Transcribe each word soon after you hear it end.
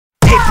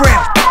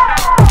Real.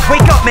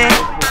 Wake up, man.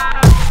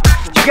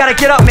 You gotta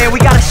get up, man. We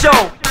got a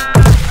show.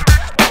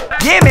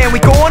 Yeah, man, we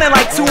go on in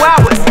like 2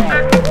 hours.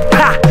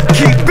 Ha!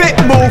 Keep it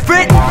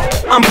moving.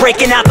 I'm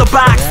breaking out the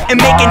box and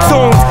making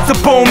tunes to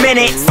boom in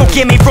it, so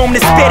give me room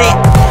to spit it.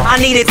 I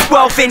need a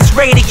 12-inch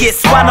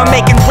radius while I'm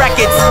making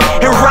records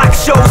and rock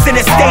shows in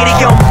a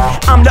stadium.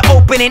 I'm the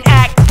opening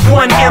act,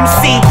 one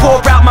MC.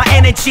 Pour out my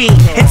energy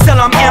until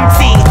I'm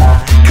empty.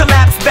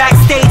 Collapse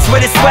backstage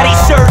with a sweaty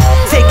shirt.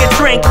 Take a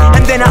drink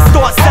and then I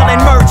start selling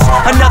merch.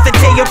 Another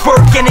day of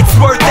work and it's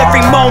worth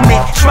every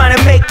moment. Trying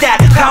to make that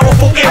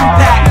powerful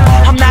impact.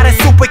 I'm not a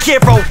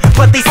superhero,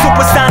 but these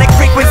supersonic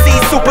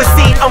frequencies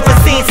supersede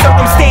unforeseen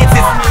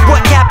circumstances.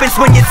 What happens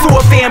when your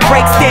tour van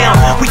breaks down?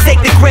 We take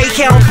the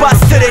Greyhound bus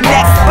to the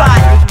next spot.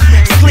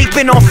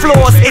 Sleeping on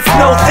floors, it's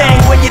no thing.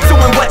 When you're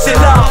doing what you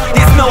love,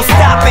 there's no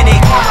stopping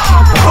it.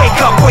 Wake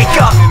up, we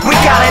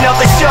got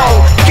another show.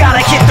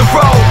 Gotta hit the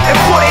road and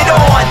put it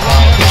on.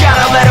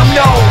 Gotta let them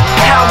know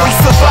how we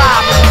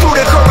survive through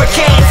the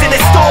hurricanes and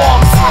the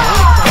storms.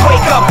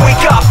 Wake up, we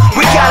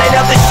got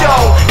another show.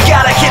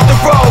 Gotta hit the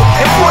road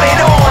and put it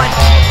on.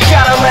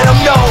 Gotta let them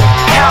know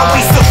how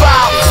we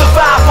survive.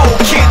 Survival,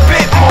 keep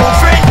it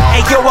moving.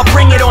 Hey yo, I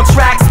bring it on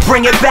tracks,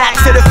 bring it back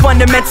to the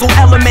fundamental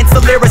elements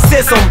of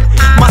lyricism.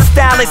 My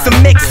style is a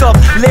mix of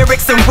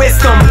lyrics and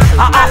wisdom.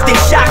 I often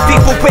shock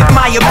people with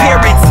my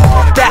appearance.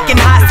 Back in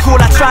high school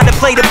I tried to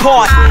play the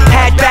part.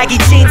 Had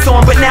baggy jeans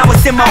on, but now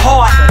it's in my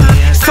heart.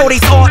 So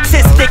these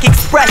artistic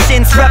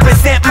expressions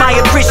represent my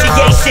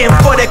appreciation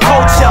for the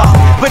culture.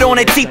 But on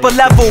a deeper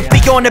level,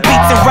 beyond the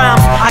beats and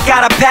rhymes, I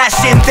got a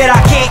passion that I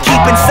can't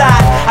keep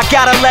inside. I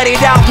gotta let it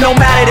out no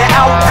matter the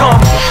outcome.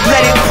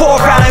 Let it pour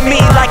out of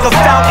me like a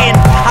fountain.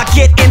 I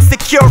get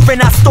insecure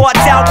and I start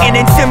doubting.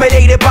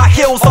 Intimidated by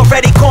hills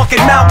already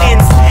conquered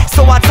mountains.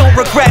 So I don't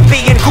regret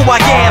being who I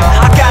am.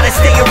 I gotta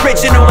stay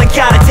original and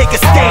gotta take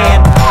a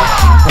stand.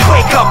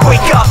 Wake up, we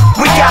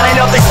got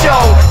another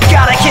show.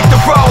 Gotta hit the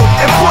road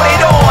and put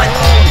it on.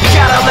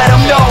 Gotta let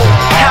them know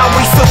how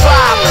we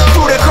survive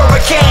through the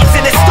hurricanes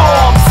and the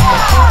storms.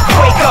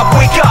 Wake up,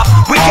 we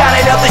got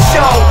another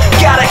show.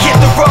 Gotta hit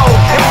the road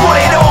and put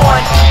it on.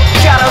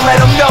 Gotta let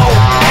them know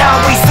how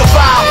we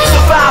survive.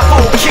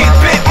 Survival, keep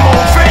it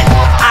moving.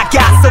 I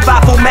got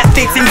survival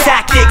methods and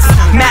tactics.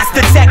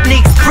 Master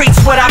techniques, preach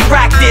what I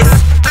practice.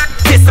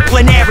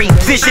 Disciplinary,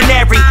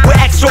 visionary, with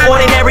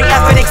extraordinary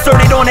effort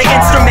exerted on the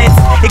instruments.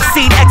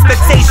 Exceed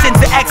expectations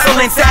of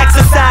excellence, to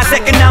exercise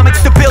economic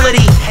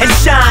stability and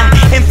shine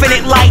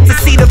infinite light to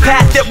see the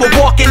path that we're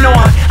walking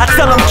on. I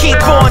tell them keep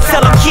on,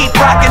 tell them keep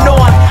rocking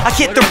on. I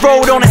hit the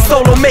road on a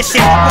solo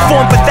mission,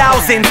 perform for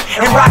thousands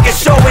and rock a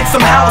show in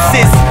some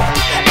houses.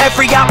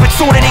 Every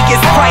opportunity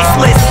is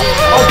priceless.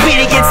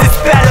 Obedience is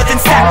better than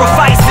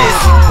sacrifices.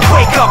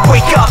 Wake up, we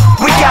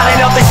got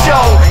another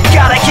show.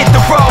 Gotta hit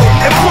the road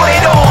and put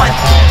it on.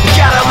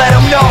 Gotta let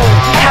them know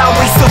how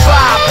we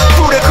survive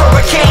through the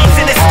hurricanes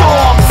and the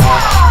storms.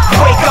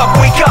 Wake up,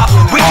 we got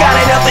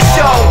another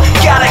show.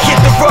 Gotta hit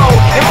the road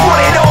and put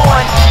it on.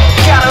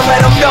 Gotta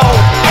let them know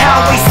how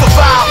we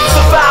survive.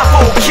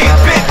 Survival, keep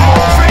it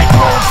moving.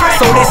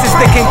 So this is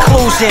the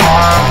conclusion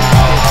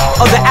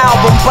of the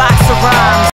album Box of Rhymes.